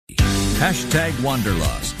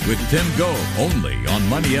#Wanderlust with Tim Go, only on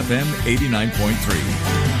Money FM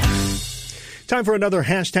 89.3. Time for another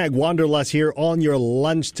 #Wanderlust here on your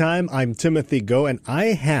lunchtime. I'm Timothy Go, and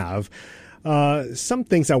I have some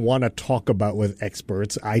things I want to talk about with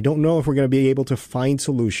experts. I don't know if we're going to be able to find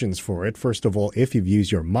solutions for it. First of all, if you've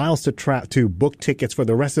used your miles to book tickets for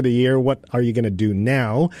the rest of the year, what are you going to do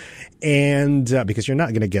now? And because you're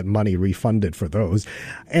not going to get money refunded for those.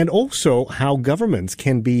 And also how governments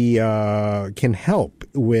can help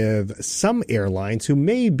with some airlines who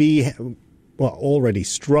may be already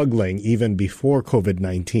struggling even before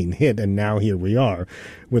COVID-19 hit, and now here we are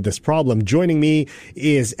with this problem. Joining me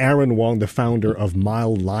is Aaron Wong, the founder of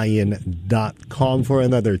MileLion.com, for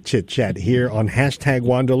another chit-chat here on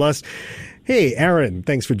 #Wanderlust. Hey, Aaron,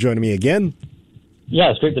 thanks for joining me again.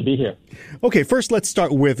 Yeah, it's great to be here. Okay, first let's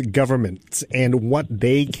start with governments and what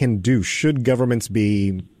they can do. Should governments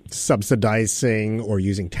be subsidizing or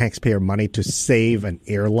using taxpayer money to save an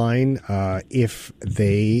airline if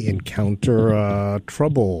they encounter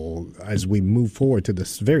trouble as we move forward to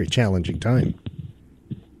this very challenging time?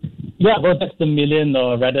 Yeah, well, that's the million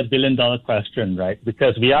or rather billion-dollar question, right?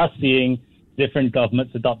 Because we are seeing different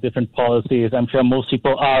governments adopt different policies. I'm sure most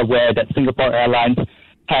people are aware that Singapore Airlines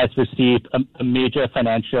has received a major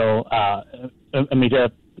financial, a major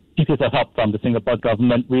pieces of help from the Singapore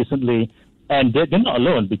government recently. And they're not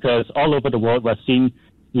alone, because all over the world we're seeing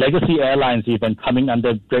legacy airlines even coming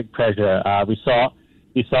under great pressure. We saw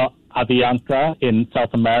Avianca in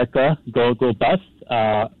South America go bust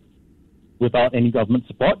without any government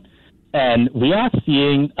support, and we are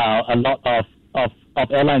seeing a lot of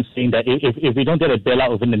airlines saying that if we don't get a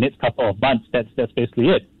bailout within the next couple of months, that's basically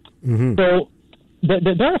it. Mm-hmm. So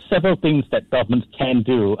there are several things that governments can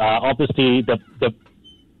do. Obviously, the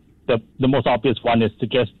most obvious one is to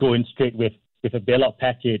just go in straight with a bailout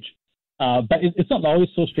package. But it's not always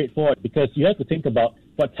so straightforward, because you have to think about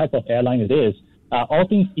what type of airline it is. All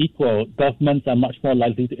things equal, governments are much more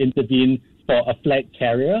likely to intervene for a flag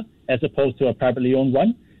carrier as opposed to a privately owned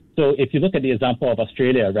one. So if you look at the example of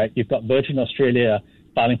Australia, right, you've got Virgin Australia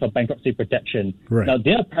filing for bankruptcy protection. Right. Now,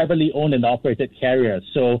 they're privately owned and operated carriers,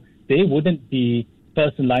 so they wouldn't be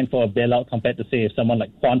first in line for a bailout compared to, say, if someone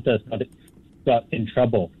like Qantas got in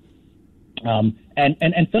trouble. And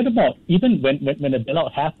furthermore, even when a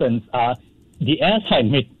bailout happens, the airline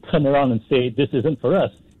may turn around and say, this isn't for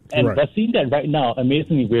us. And We're seeing that right now,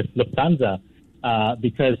 amazingly, with Lufthansa,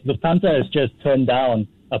 because Lufthansa has just turned down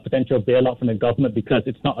a potential bailout from the government because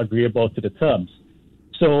it's not agreeable to the terms.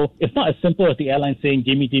 So it's not as simple as the airline saying,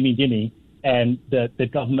 gimme, and the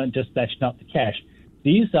government just dashing out the cash.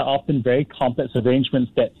 These are often very complex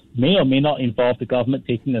arrangements that may or may not involve the government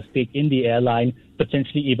taking a stake in the airline,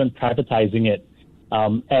 potentially even privatizing it.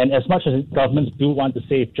 And as much as governments do want to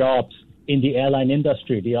save jobs in the airline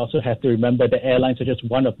industry, they also have to remember that airlines are just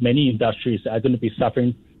one of many industries that are going to be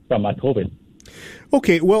suffering from COVID.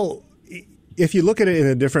 Okay, well, if you look at it in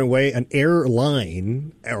a different way, an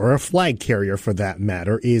airline, or a flag carrier for that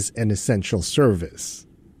matter, is an essential service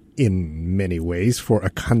in many ways for a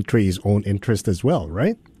country's own interest as well,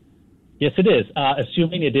 right? Yes, it is,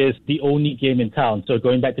 assuming it is the only game in town. So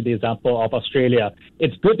going back to the example of Australia,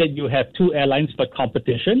 it's good that you have two airlines for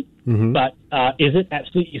competition, but is it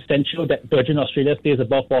absolutely essential that Virgin Australia stays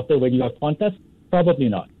above water when you have Qantas? Probably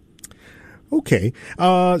not. Okay.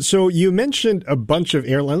 So you mentioned a bunch of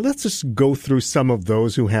airlines. Let's just go through some of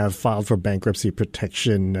those who have filed for bankruptcy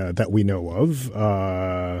protection that we know of.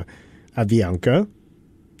 Avianca.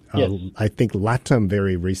 Yes. I think LATAM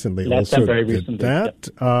very recently also did that.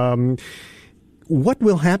 Yep. What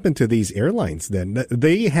will happen to these airlines then?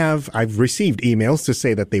 I've received emails to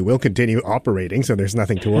say that they will continue operating, so there's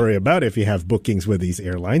nothing to worry about if you have bookings with these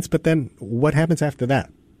airlines. But then what happens after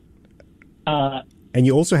that? And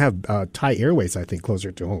you also have Thai Airways, I think,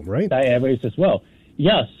 closer to home, right? Thai Airways as well.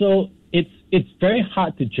 Yeah, so it's very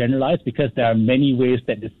hard to generalize because there are many ways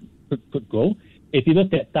that this could go. If you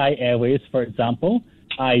look at Thai Airways, for example,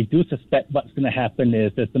 I do suspect what's going to happen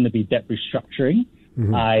is there's going to be debt restructuring.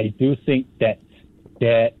 Mm-hmm. I do think that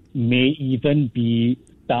there may even be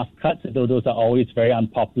staff cuts, though those are always very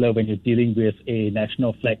unpopular when you're dealing with a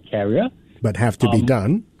national flag carrier. But have to be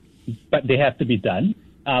done. But they have to be done.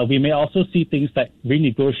 We may also see things like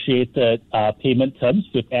renegotiated payment terms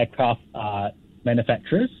with aircraft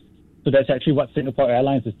manufacturers. So that's actually what Singapore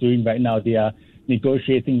Airlines is doing right now. They are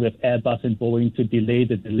negotiating with Airbus and Boeing to delay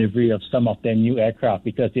the delivery of some of their new aircraft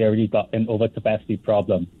because they already got an overcapacity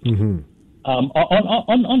problem. Mm-hmm.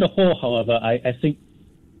 On the whole, however, I think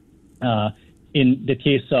in the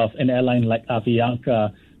case of an airline like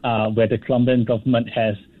Avianca, where the Colombian government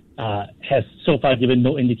has so far given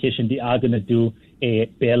no indication they are going to do a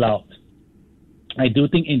bailout I do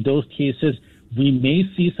think in those cases, we may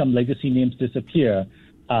see some legacy names disappear,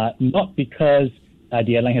 not because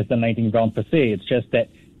the airline has done anything wrong per se. It's just that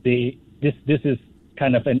this is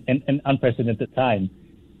kind of an unprecedented time.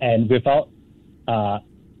 And without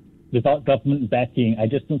government backing, I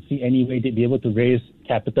just don't see any way they'd be able to raise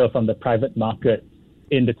capital from the private market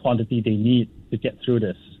in the quantity they need to get through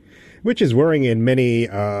this. Which is worrying in many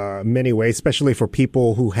ways, especially for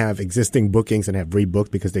people who have existing bookings and have rebooked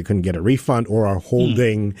because they couldn't get a refund or are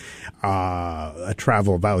holding a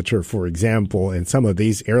travel voucher, for example, in some of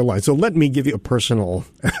these airlines. So let me give you a personal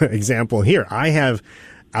example here. I have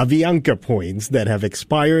Avianca points that have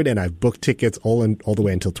expired, and I've booked tickets all the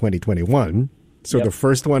way until 2021. So The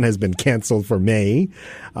first one has been canceled for May,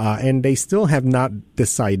 and they still have not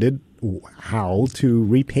decided how to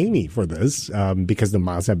repay me for this because the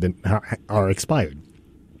miles are expired.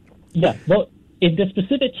 Yeah, well, in the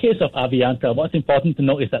specific case of Avianca, what's important to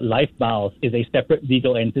note is that LifeMiles is a separate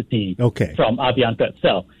legal entity from Avianca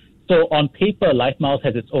itself. So on paper, LifeMiles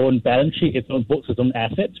has its own balance sheet, its own books, its own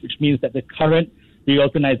assets, which means that the current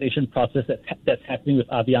reorganization process that's happening with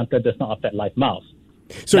Avianca does not affect LifeMiles.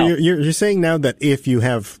 So now, you're saying now that if you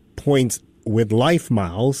have points with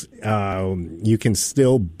LifeMiles, you can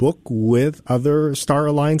still book with other Star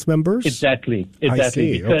Alliance members? Exactly. Because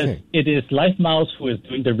it is LifeMiles who is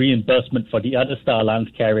doing the reimbursement for the other Star Alliance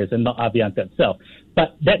carriers and not Avianca itself.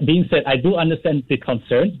 But that being said, I do understand the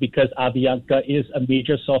concerns because Avianca is a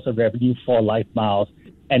major source of revenue for LifeMiles.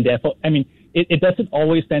 And therefore, I mean, it doesn't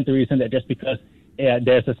always stand to reason that just because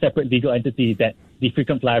there's a separate legal entity that the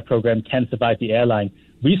frequent flyer program can survive the airline.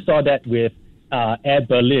 We saw that with Air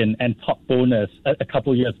Berlin and Top Bonus a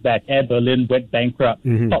couple years back. Air Berlin went bankrupt.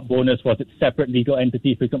 Top Bonus was its separate legal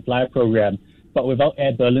entity frequent flyer program. But without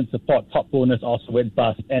Air Berlin support, Top Bonus also went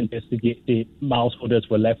bust, and basically the miles holders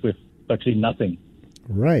were left with virtually nothing.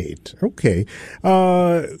 Right. Okay.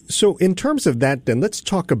 So in terms of that, then let's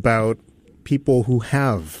talk about people who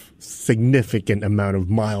have significant amount of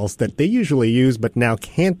miles that they usually use but now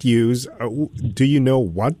can't use. Do you know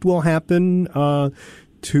what will happen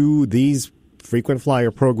to these frequent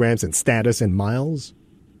flyer programs and status and miles?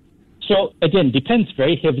 So again, depends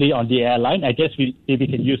very heavily on the airline. I guess we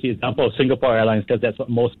can use the example of Singapore Airlines because that's what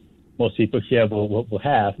most people here will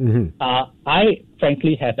have. I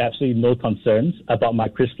frankly have absolutely no concerns about my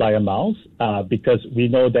KrisFlyer miles because we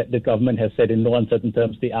know that the government has said in no uncertain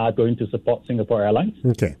terms they are going to support Singapore Airlines.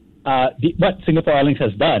 Okay. What Singapore Airlines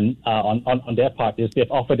has done on their part is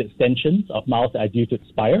they've offered extensions of miles that are due to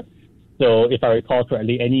expire. So if I recall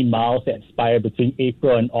correctly, any miles that expire between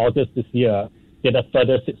April and August this year get a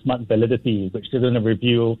further 6-month validity, which they're going to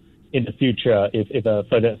review in the future if a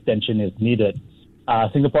further extension is needed.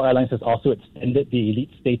 Singapore Airlines has also extended the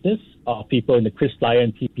elite status of people in the KrisFlyer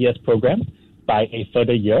and TPS program by a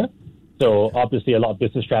further year. So obviously a lot of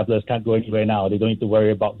business travelers can't go anywhere now. They don't need to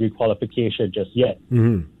worry about requalification just yet.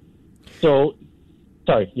 So,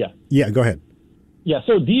 sorry, yeah. Yeah, go ahead. Yeah,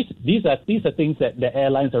 so these are things that the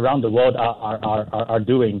airlines around the world are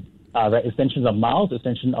doing, right? Extensions of miles,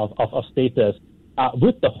 extension of status,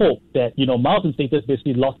 with the hope that, miles and status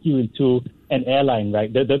basically lock you into an airline,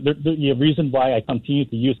 right? The reason why I continue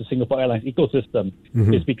to use the Singapore Airlines ecosystem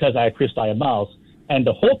is because I have KrisFlyer miles. And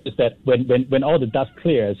the hope is that when all the dust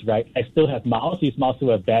clears, right, I still have miles. These miles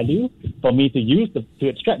still have value. For me to use to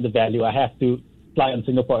extract the value, I have to fly on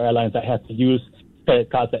Singapore Airlines. I have to use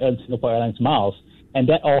credit cards that earn Singapore Airlines miles. And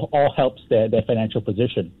that all helps their financial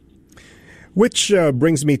position. Which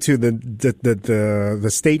brings me to the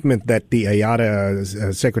statement that the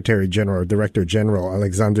IATA Secretary General, Director General,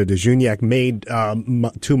 Alexandre de Juniac made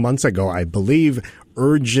 2 months ago, I believe,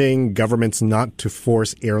 urging governments not to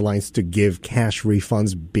force airlines to give cash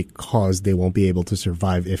refunds because they won't be able to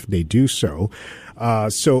survive if they do so.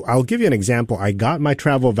 So I'll give you an example. I got my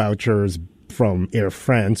travel vouchers from Air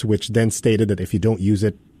France, which then stated that if you don't use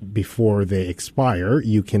it before they expire,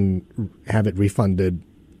 you can have it refunded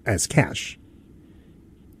as cash.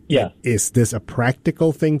 Yeah. Is this a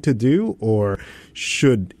practical thing to do, or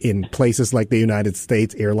should, in places like the United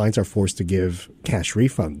States, airlines are forced to give cash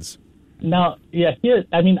refunds? Now,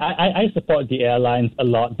 I support the airlines a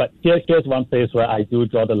lot, but here's one place where I do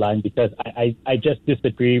draw the line because I just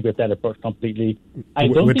disagree with that approach completely.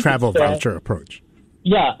 With travel voucher approach.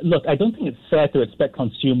 Yeah, look, I don't think it's fair to expect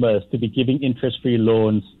consumers to be giving interest-free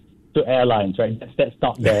loans to airlines, right? That's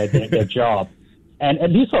not their job. And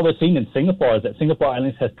at least what we're seeing in Singapore is that Singapore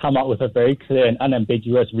Airlines has come out with a very clear and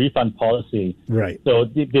unambiguous refund policy. Right. So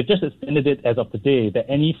they just extended it as of today that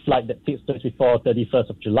any flight that takes place before 31st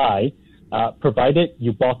of July, provided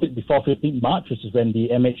you bought it before 15th March, which is when the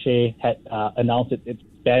MHA had announced its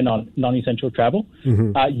ban on non-essential travel,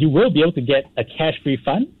 you will be able to get a cash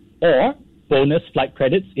refund or bonus flight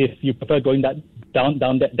credits if you prefer going down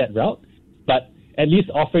that route. But at least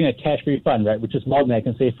offering a cash refund, right, which is more than I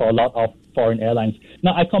can say for a lot of foreign airlines.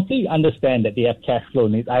 Now, I completely understand that they have cash flow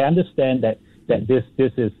needs. I understand that this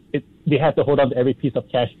is it, they have to hold on to every piece of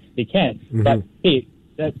cash they can. But hey,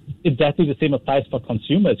 exactly the same applies for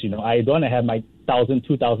consumers. You know, I don't want to have my $1,000,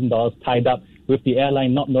 $2,000 tied up with the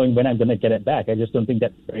airline not knowing when I'm going to get it back. I just don't think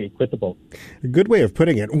that's very equitable. A good way of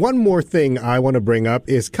putting it. One more thing I want to bring up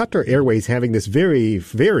is Qatar Airways having this very,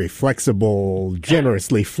 very flexible,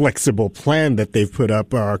 generously flexible plan that they've put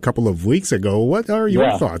up a couple of weeks ago. What are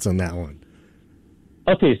your thoughts on that one?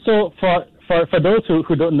 Okay, so for those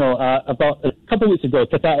who don't know, about a couple of weeks ago,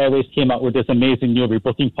 Qatar Airways came out with this amazing new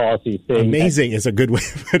rebooking policy. Saying amazing is a good way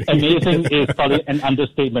of putting it. Amazing is probably an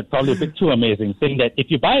understatement, probably a bit too amazing, saying that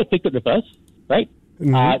if you buy a ticket with us, right,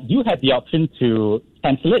 you have the option to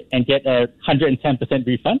cancel it and get a 110%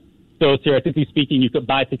 refund. So theoretically speaking, you could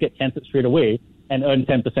buy a ticket, cancel it straight away, and earn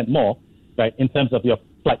 10% more, right, in terms of your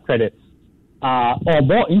flight credits. Or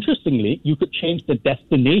more interestingly, you could change the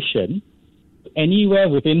destination anywhere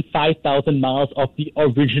within 5,000 miles of the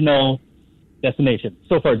original destination.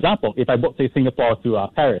 So, for example, if I book, say, Singapore to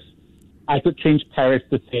Paris, I could change Paris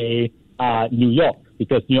to, say, New York,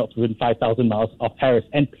 because New York's within 5,000 miles of Paris,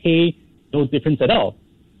 and pay no difference at all.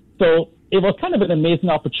 So it was kind of an amazing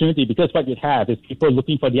opportunity, because what you'd have is people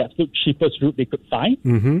looking for the absolute cheapest route they could find,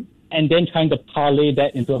 and then trying to parlay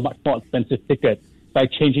that into a much more expensive ticket by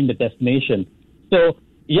changing the destination. So,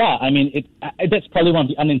 yeah, I mean, that's probably one of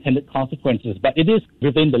the unintended consequences, but it is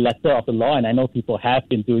within the letter of the law, and I know people have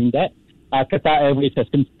been doing that. Qatar Airways has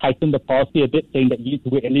been tightened the policy a bit, saying that you need to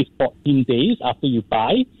wait at least 14 days after you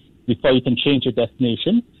buy before you can change your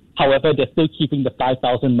destination. However, they're still keeping the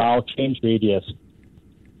 5,000-mile change radius,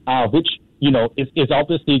 which, you know, is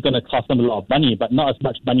obviously going to cost them a lot of money, but not as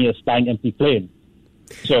much money as flying empty plane.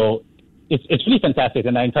 So it's really fantastic,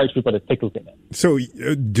 and I encourage people to take a look at it. So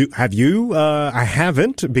have you? I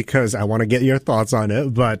haven't, because I want to get your thoughts on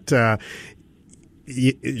it, but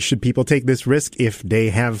should people take this risk if they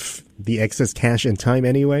have the excess cash and time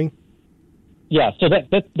anyway? Yeah, so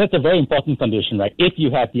that's a very important condition, right? If you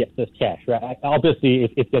have the excess cash, right? Obviously,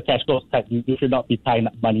 if your cash goes tight, you should not be tying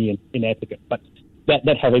up money in air tickets. But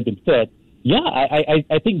that having been said, yeah,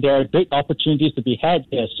 I think there are great opportunities to be had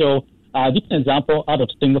here. So just an example out of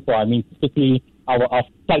Singapore. I mean, typically our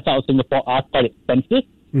flights out of Singapore are quite expensive,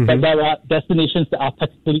 but there are destinations that are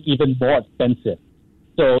particularly even more expensive.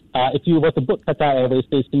 So if you were to book Qatar Airways,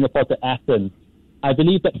 say Singapore to Athens, I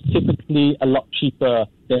believe that's typically a lot cheaper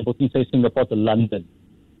than booking, say, Singapore to London.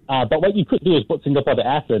 But what you could do is book Singapore to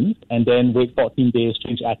Athens and then wait 14 days,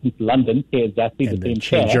 change Athens to London, pay exactly the same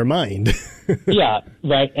fare. Change your mind. Yeah,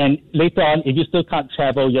 right. And later on, if you still can't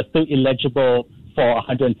travel, you're still eligible for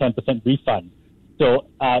 110% refund. So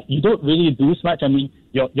you don't really lose much. I mean,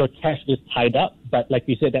 your cash is tied up, but like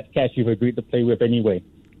you said, that cash you've agreed to play with anyway.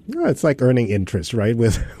 Yeah, it's like earning interest, right,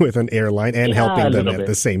 with an airline and helping them at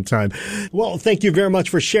the same time. Well, thank you very much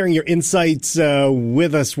for sharing your insights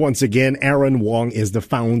with us once again. Aaron Wong is the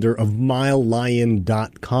founder of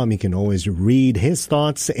MileLion.com. You can always read his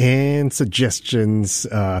thoughts and suggestions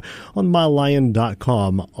on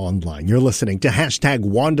MileLion.com online. You're listening to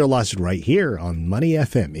 #Wanderlust right here on Money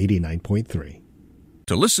FM 89.3.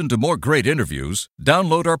 To listen to more great interviews,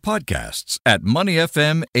 download our podcasts at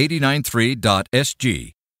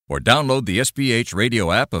moneyfm893.sg or download the SPH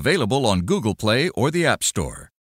radio app available on Google Play or the App Store.